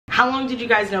How long did you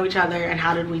guys know each other and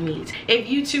how did we meet? If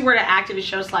you two were to act in a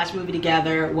show / movie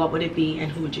together, what would it be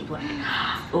and who would you play?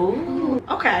 Ooh,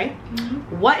 okay.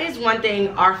 What is one thing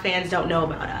our fans don't know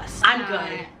about us? I'm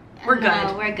good. We're good.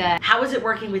 No, we're good. How is it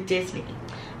working with Disney?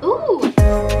 Ooh.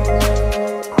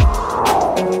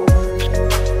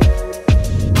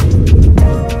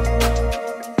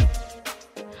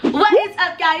 What is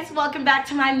up, guys? Welcome back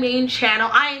to my main channel.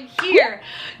 I am here.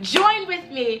 Join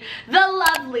with me, the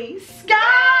lovely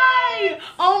Sky.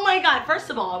 Oh my god. First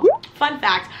of all, fun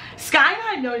fact, Sky and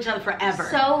I have known each other forever.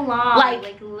 So long.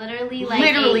 Like literally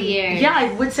 8 years. Yeah,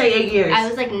 I would say 8 years. I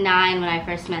was like 9 when I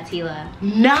first met Teala.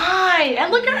 9!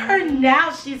 And look at her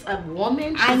now. She's a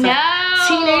woman. She's I know. a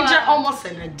teenager, almost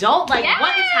an adult. Like, yes.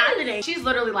 What is happening? She's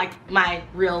literally like my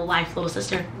real life little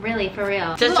sister. Really, for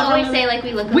real. Sister, People always say like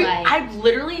we look alike. I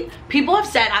literally, people have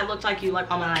said I looked like you like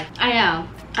all my life. I know.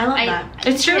 I love that.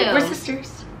 It's true. We're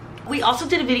sisters. We also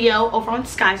did a video over on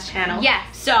Sky's channel.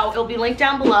 Yes. So it'll be linked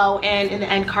down below and in the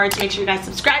end cards. Make sure you guys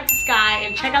subscribe to Sky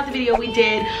and check out the video we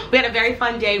did. We had a very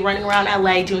fun day running around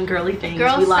LA doing girly things.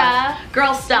 Girl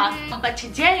stuff. But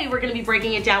today we're going to be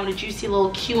breaking it down with a juicy little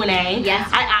Q&A. Yes.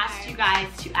 I asked you guys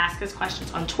to ask us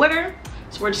questions on Twitter.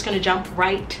 So we're just gonna jump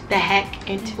right the heck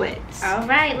into it. All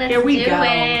right, let's do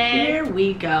it. Here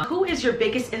we go. Who is your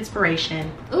biggest inspiration?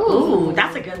 Ooh,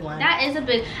 that's a good one. That is a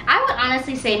big. I would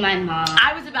honestly say my mom.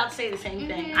 I was about to say the same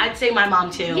thing. I'd say my mom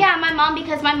too. Yeah, my mom,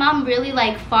 because my mom really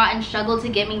like fought and struggled to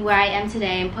get me where I am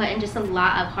today and put in just a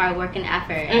lot of hard work and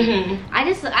effort. And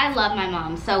I love my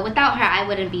mom. So without her, I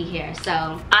wouldn't be here.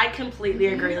 So I completely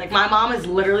agree. Like my mom is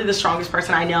literally the strongest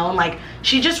person I know, and like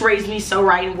she just raised me so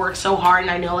right and worked so hard, and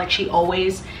I know like she always,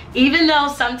 even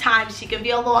though sometimes she can be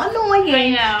a little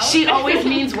annoying, she always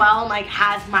means well and like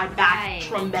has my back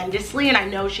tremendously, and I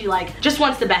know she like just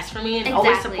wants the best for me and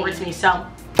always supports me. So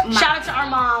shout out to our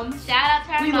moms. Shout out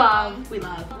to our moms. We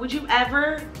love. Would you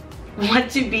ever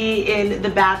want to be in The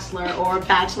Bachelor or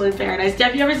Bachelor in Paradise?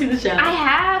 Have you ever seen the show? I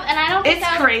have, and I don't think it's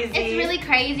crazy. It's really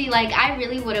crazy. Like I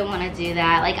really wouldn't want to do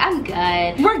that. Like I'm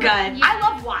good. We're good. Yeah. I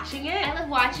love watching it. I love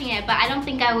watching it, but I don't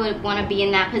think I would want to be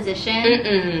in that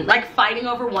position. Like fighting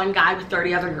over one guy with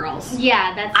 30 other girls.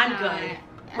 Yeah, that's I'm good.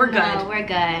 We're good. No, we're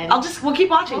good. We'll keep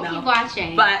watching though. We'll keep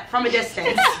watching. But from a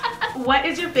distance. What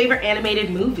is your favorite animated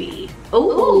movie?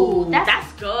 Ooh,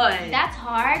 that's good. That's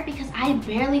hard because I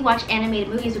barely watch animated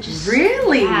movies, which is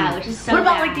really? Yeah, which is so What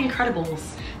about bad. like The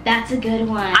Incredibles? That's a good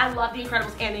one. I love The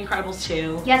Incredibles and The Incredibles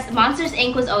 2. Yes, Monsters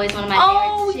Inc. was always one of my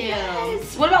favorites too.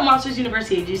 Yes. What about Monsters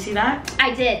University? Did you see that?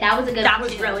 I did. That was a good one. That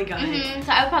was really good.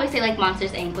 So I would probably say like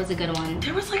Monsters Inc. was a good one.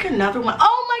 There was like another one.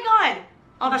 Oh my god.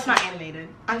 Oh, that's not animated.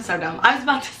 I'm so dumb. I was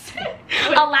about to say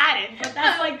Aladdin, but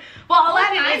that's like, well,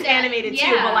 Aladdin is animated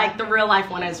too, but like the real life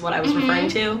one is what I was referring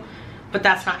to. But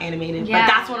that's not animated. Yeah.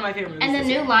 But that's one of my favorite movies. And the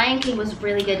new Lion King was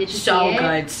really good. Did you see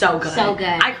it? So good. So good.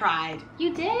 I cried.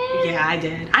 You did? Yeah, I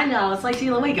did. I know, it's like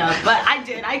Teala, wake up. But I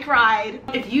did. I cried.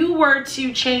 If you were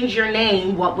to change your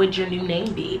name, what would your new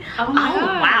name be? Oh my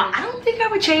God. Wow. I don't think I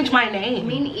would change my name.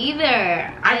 Me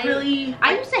neither.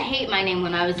 I used to hate my name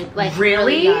when I was like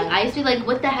really young. I used to be like,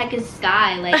 what the heck is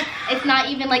Sky? Like, it's not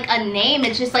even like a name.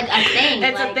 It's just like a thing.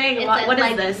 It's like, a thing. What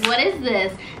is this? What is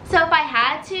this? So if I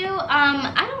had to,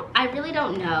 I really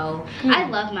don't know. I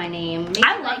love my name. Maybe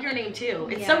I love your name too.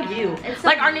 It's so you. It's so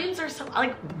like our names are so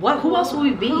like what? Who else will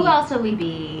we be? Who else will we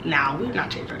be? No, we've not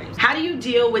changed our names. How do you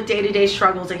deal with day-to-day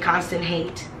struggles and constant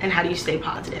hate? And how do you stay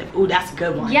positive? Ooh, that's a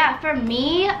good one. Yeah, for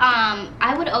me,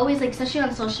 I would always like, especially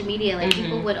on social media, like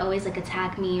people would always like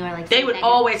attack me or like they would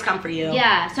always come for you.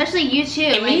 Yeah, especially you too.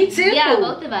 And like, me too. Yeah,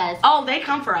 both of us. Oh, they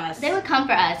come for us. They would come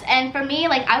for us, and for me,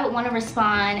 like I would want to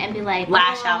respond and be like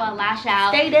lash out.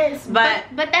 Say this, but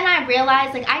then I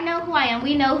realized like I know who I am.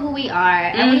 We know who we are,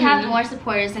 and we have more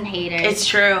supporters than haters. It's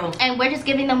true. And we're just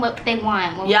giving them what they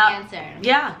want when we answer.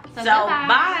 Yeah. So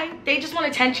bye. They just want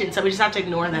attention, so we just have to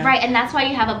ignore them. Right, and that's why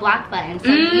you have a block button. So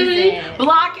use it.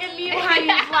 Block and mute. How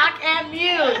you block and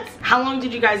mute. How long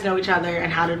did you guys know each other,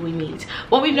 and how did we meet?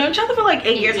 Well, we've known each other for like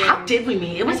 8 years. How did we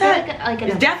meet? It was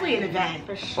it's definitely an event,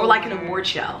 for sure. Or like an award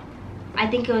show. I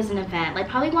think it was an event, like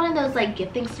probably one of those like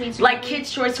gifting suites, like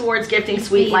Kids Choice Awards gifting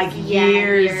suite, like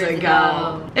years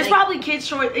ago. It's like, probably Kids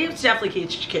Choice. It was definitely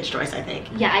Kids Choice, I think.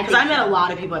 Yeah, because I met a lot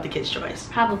of people at the Kids Choice.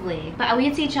 Probably, but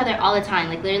we'd see each other all the time,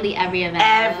 like literally every event.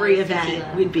 Every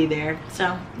event, we'd be there.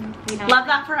 So love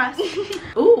that for us.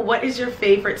 Ooh, what is your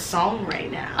favorite song right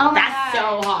now? Oh my That's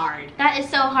God. so hard. That is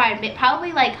so hard. But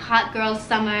probably like Hot Girl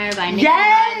Summer by Nicki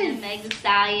Minaj and Meg Thee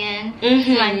Stallion.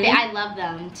 I love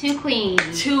them. Two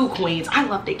queens. Mermaids. I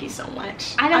love Nicki so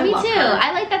much. I know, me too. Her.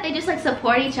 I like that they just like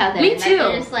support each other. Me too.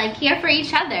 They're just like here for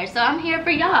each other. So I'm here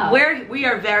for y'all. We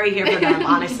are very here for them,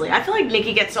 honestly. I feel like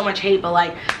Nicki gets so much hate, but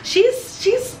like she's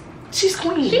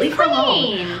queen. Leave her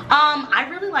alone. I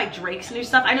really like Drake's new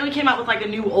stuff. I know he came out with like a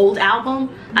new old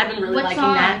album. I've been really liking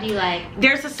that. What song do you like?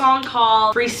 There's a song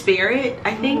called Free Spirit,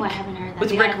 I think. Oh, I haven't heard that.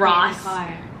 With Rick Ross.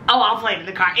 Oh, I'll play it in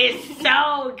the car. It's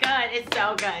so good. It's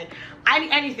so good.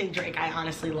 Anything Drake, I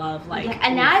honestly love. Like, yeah,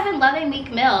 and now I've been loving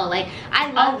Meek Mill. Like,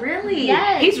 I love. Oh, really?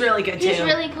 Yes. He's really good too. He's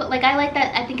really cool. Like, I like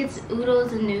that. I think it's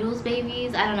Oodles and Noodles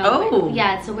Babies. I don't know. Oh.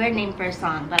 Yeah, it's a weird name for a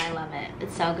song, but I love it.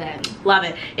 It's so good. Love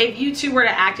it. If you two were to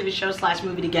act in a show /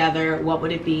 movie together, what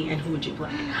would it be and who would you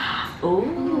play?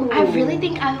 Ooh. I really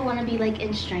think I would want to be like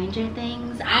in Stranger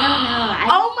Things. I don't know.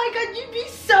 Oh my god, you'd be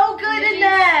so good in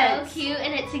that. So cute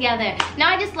in it together. Now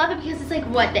I just love it because it's like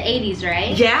what, the 80s,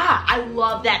 right? Yeah, I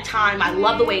love that time. I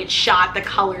love the way it's shot, the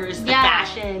colors, the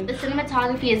fashion. The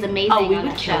cinematography is amazing. Oh, we on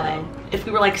would that kill show. it if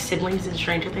we were like siblings in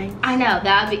Stranger Things. I know,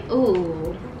 that would be,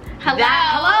 ooh. Hello.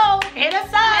 Hello, hit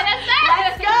us up. Hit us up.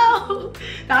 Let's go.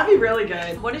 That'd be really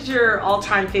good. What is your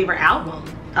all-time favorite album?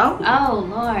 Oh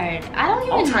Lord, I don't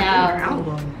even all-time know. favorite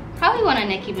album. Probably one of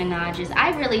Nicki Minaj's.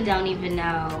 I really don't even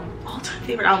know. All-time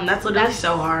favorite album. That's literally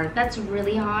so hard. That's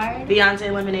really hard.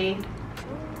 Beyonce Lemonade.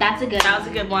 That's a good. That was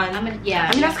a good one. Yeah.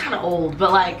 I mean, that's kind of old,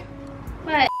 but like.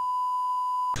 But.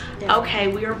 Okay,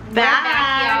 we're back. We're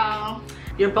back, y'all.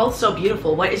 You're both so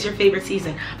beautiful. What is your favorite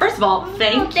season? First of all,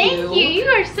 thank you. Thank you. You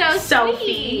are so Sophie.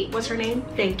 sweet. What's her name?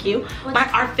 Thank you.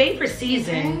 Our favorite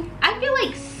season. I feel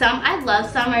like I love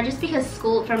summer just because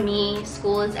school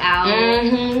is out.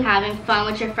 Having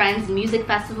fun with your friends. Music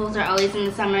festivals are always in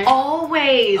the summer.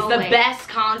 Always. The best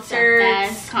concerts. The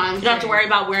best concerts. You don't have to worry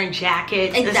about wearing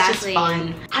jackets. Exactly. It's just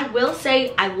fun. I will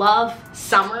say I love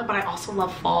summer, but I also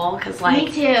love fall because like.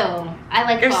 Me too. I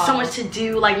like There's fall. so much to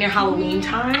do like near Halloween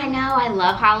time. I know. I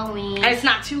love Halloween. And it's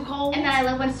not too cold. And then I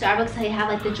love when Starbucks they have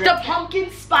like the drink. The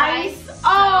pumpkin spice. So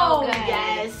oh good.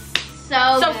 yes.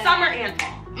 So good. Summer and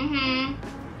fall.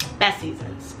 Best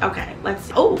seasons. Okay, let's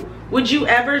see. Oh, would you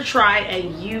ever try a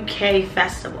UK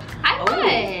festival? I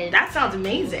would. That sounds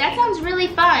amazing. That sounds really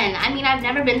fun. I mean, I've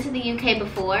never been to the UK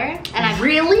before, and I've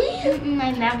really.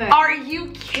 I've never. Are you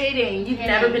kidding? You've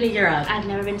never been to Europe? I've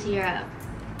never been to Europe.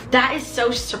 That is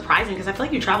so surprising because I feel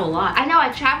like you travel a lot. I know, I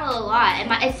travel a lot,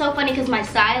 and it's so funny because my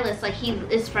stylist, like, he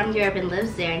is from Europe and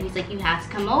lives there, and he's like, you have to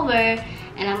come over,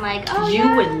 and I'm like, oh you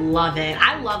yeah. would love it.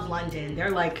 I love London.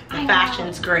 They're like the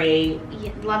fashion's great.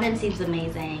 Yeah, London seems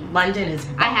amazing. London is.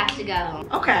 I have to go.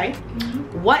 Okay.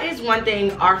 What is one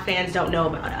thing our fans don't know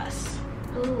about us?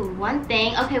 Ooh, one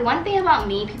thing. Okay, one thing about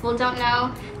me people don't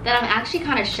know, that I'm actually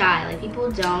kind of shy. Like, people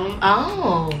don't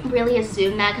really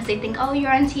assume that because they think, oh,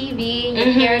 you're on TV,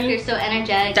 your character's so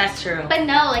energetic. That's true. But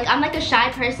no, like, I'm like a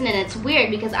shy person, and it's weird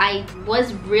because I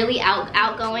was really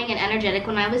outgoing and energetic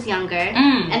when I was younger.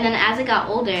 And then as I got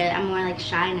older, I'm more like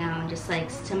shy now and just like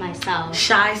to myself.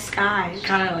 Shy Sky.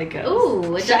 Kind of like a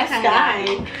Shy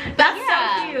Sky. That's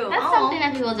so cute. That's something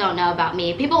that people don't know about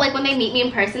me. People, like, when they meet me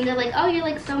in person, they're like, oh, you're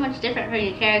like so much different from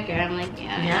your character. I'm like,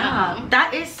 yeah.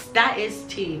 That is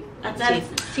tea.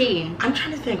 That's tea. I'm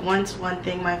trying to think. One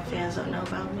thing my fans don't know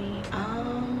about me.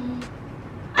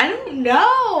 I don't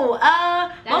know.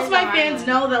 Most of my fans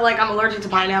know that like I'm allergic to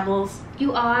pineapples.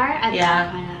 You are? I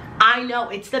love pineapple. I know,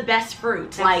 it's the best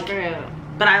fruit. That's true.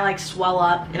 But I like swell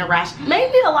up in a rash.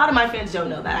 Maybe a lot of my fans don't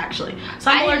know that actually.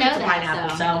 So I'm allergic to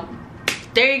pineapple. So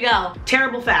there you go.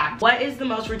 Terrible fact. What is the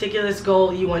most ridiculous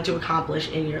goal you want to accomplish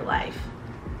in your life?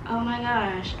 Oh my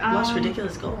gosh. Most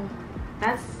ridiculous goal.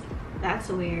 That's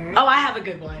weird. Oh, I have a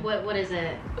good one. What is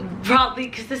it? Probably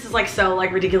because this is like so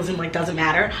like ridiculous and like doesn't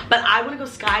matter. But I want to go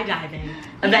skydiving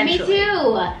eventually. Me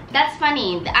too. That's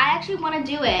funny. I actually want to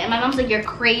do it, and my mom's like, "You're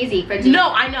crazy for doing it."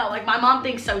 No, I know. Like my mom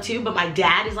thinks so too, but my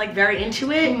dad is like very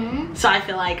into it. So I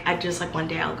feel like I just like one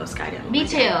day I'll go skydiving. Me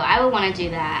too. I would want to do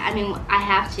that. I mean, I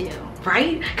have to.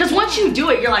 Right? Because once you do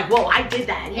it, you're like, whoa, I did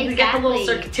that. And you get the little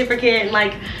certificate and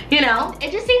like, you know.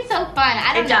 It just seems so fun.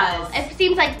 I don't know. It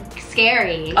seems like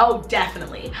scary. Oh,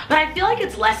 definitely. But I feel like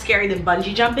it's less scary than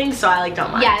bungee jumping, so I like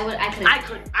don't mind. Yeah,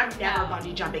 I'm never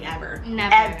bungee jumping ever.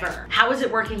 Never. Ever. How is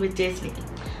it working with Disney?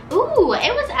 Ooh,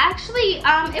 it was actually,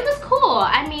 it was cool.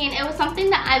 I mean, it was something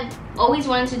that I've always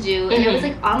wanted to do, and it was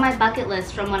like on my bucket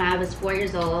list from when I was 4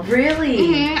 years old.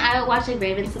 Really? I would watch like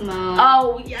Raven Simone.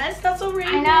 Oh yes, that's so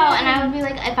Raven. I know, and I would be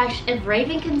like, if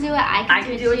Raven can do it, I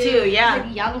can do it too. Yeah. Like a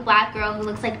young black girl who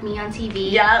looks like me on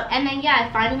TV. Yep. And then I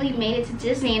finally made it to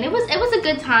Disney, and it was a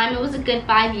good time. It was a good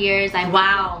 5 years.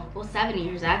 Well, 7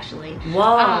 years actually.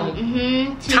 Whoa.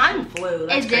 Time flew.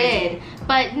 That's it crazy. did.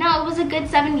 But no, it was a good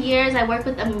 7 years. I worked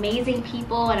with amazing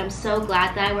people, and I'm so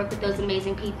glad that I worked with those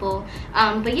amazing people.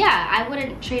 But yeah, I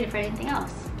wouldn't trade it for anything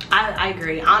else. I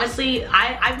agree. Honestly,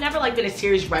 I've never like been a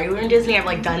series regular in Disney. I've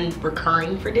like done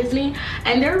recurring for Disney,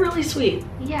 and they're really sweet.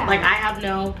 Yeah. Like I have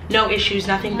no issues,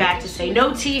 nothing bad to say.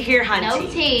 No tea here, honey. No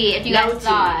tea. If you guys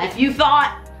thought. If you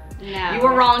thought, no, you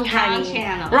were wrong, honey. Wrong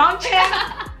channel. Wrong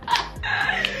channel.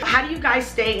 How do you guys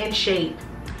stay in shape?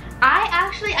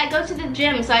 I go to the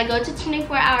gym, so I go to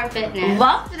 24-hour fitness.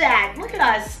 Love that. Look at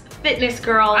us. Fitness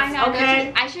girls. I know.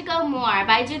 Okay. I should go more,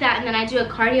 but I do that, and then I do a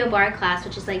cardio bar class,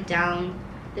 which is like down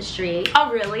the street.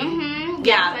 Oh really?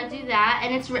 Yeah. So I do that,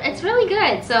 and it's really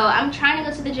good. So I'm trying to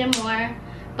go to the gym more,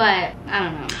 but I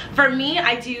don't know. For me,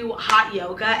 I do hot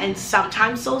yoga and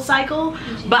sometimes Soul Cycle,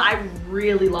 but I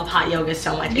really love hot yoga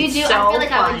so much. You it's do? So I feel like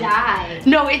fun. I would die.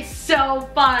 No, it's so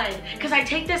fun because I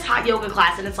take this hot yoga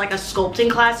class, and it's like a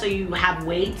sculpting class, so you have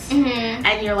weights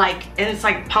and you're like, and it's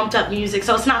like pumped up music,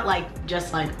 so it's not like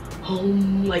just like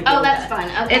home like yoga. That's fun.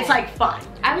 Okay. It's like fun.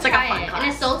 I would try like a fun class.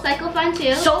 And is Soul Cycle fun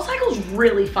too? Soul Cycle's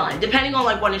really fun, depending on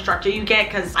like what instructor you get,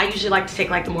 because I usually like to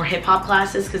take like the more hip hop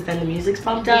classes because then the music's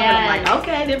pumped up and I'm like,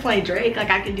 okay, they're playing Drake,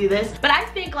 like I can do this. But I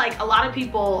think like a lot of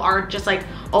people are just like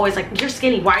always like, you're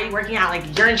skinny, why are you working out?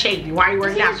 Like you're in shape, why are you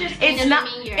working out? It's not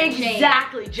mean you're in shape.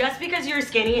 Exactly. Just because you're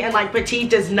skinny and like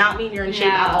petite does not mean you're in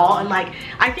shape at all. And like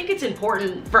I think it's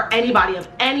important for anybody of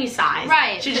any size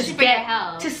to just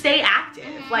get to stay active.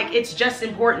 Like it's just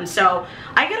important. So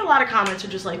I get a lot of comments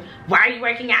of just like, why are you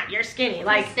working out? You're skinny.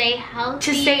 Like to stay healthy.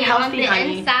 To stay healthy, on the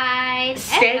honey. Inside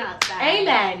and outside.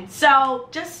 Amen. So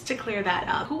just to clear that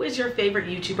up, who is your favorite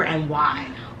YouTuber and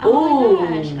why? Oh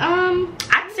my gosh.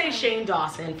 I'd say Shane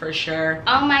Dawson for sure.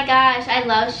 Oh my gosh, I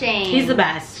love Shane. He's the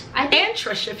best. And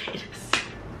Trisha Paytas.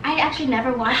 I actually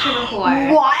never watched her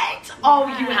before. What? Oh,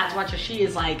 you have to watch her. She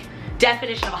is like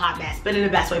definition of a hot mess, but in the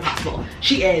best way possible.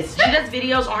 She is. She does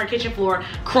videos on her kitchen floor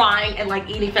crying and like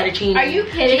eating fettuccine. Are you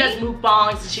kidding? She does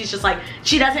mukbangs. She's just like,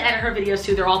 she doesn't edit her videos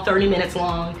too. They're all 30 minutes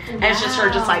long. And it's just her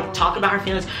just like talking about her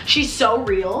feelings. She's so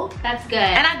real. That's good.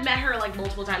 And I've met her like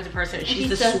multiple times in person. She's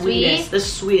the so sweetest. Sweet. The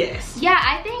sweetest. Yeah,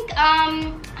 I think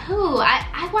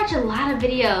I watch a lot of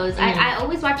videos. I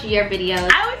always watch your videos.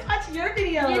 I always watch your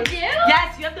videos. You do?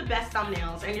 Yes, you have the best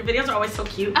thumbnails and your videos are always so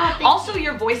cute. Oh, also,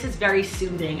 your voice is very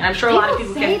soothing. And I'm sure a lot of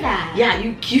people say can. that. Yeah,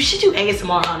 you should do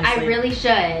ASMR, honestly. I really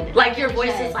should. Like your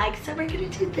voice is like, so we're gonna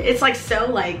do this. It's like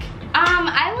so like.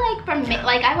 I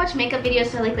like I watch makeup videos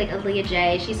for like Aaliyah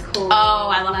J. She's cool. Oh,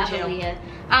 I love her too.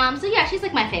 Aaliyah. So yeah, she's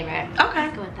like my favorite. Okay.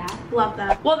 Let's go with that. Love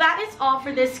that. Well, that is all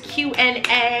for this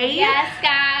Q&A. Yes,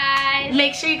 guys.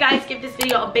 Make sure you guys give this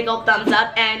video a big old thumbs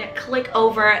up and click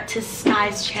over to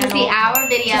Skai's channel. To see our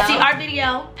video. To see our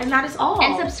video. And that is all.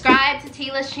 And subscribe to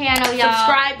Teala's channel, y'all.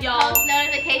 Subscribe, y'all. Post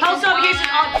notifications. Post notifications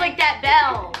on. Click that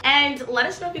bell. And let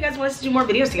us know if you guys want us to do more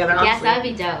videos together, honestly. Yes, that would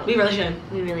be dope. We really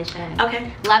should. We really should.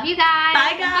 Okay. Love you guys.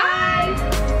 Bye, guys.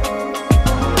 Bye.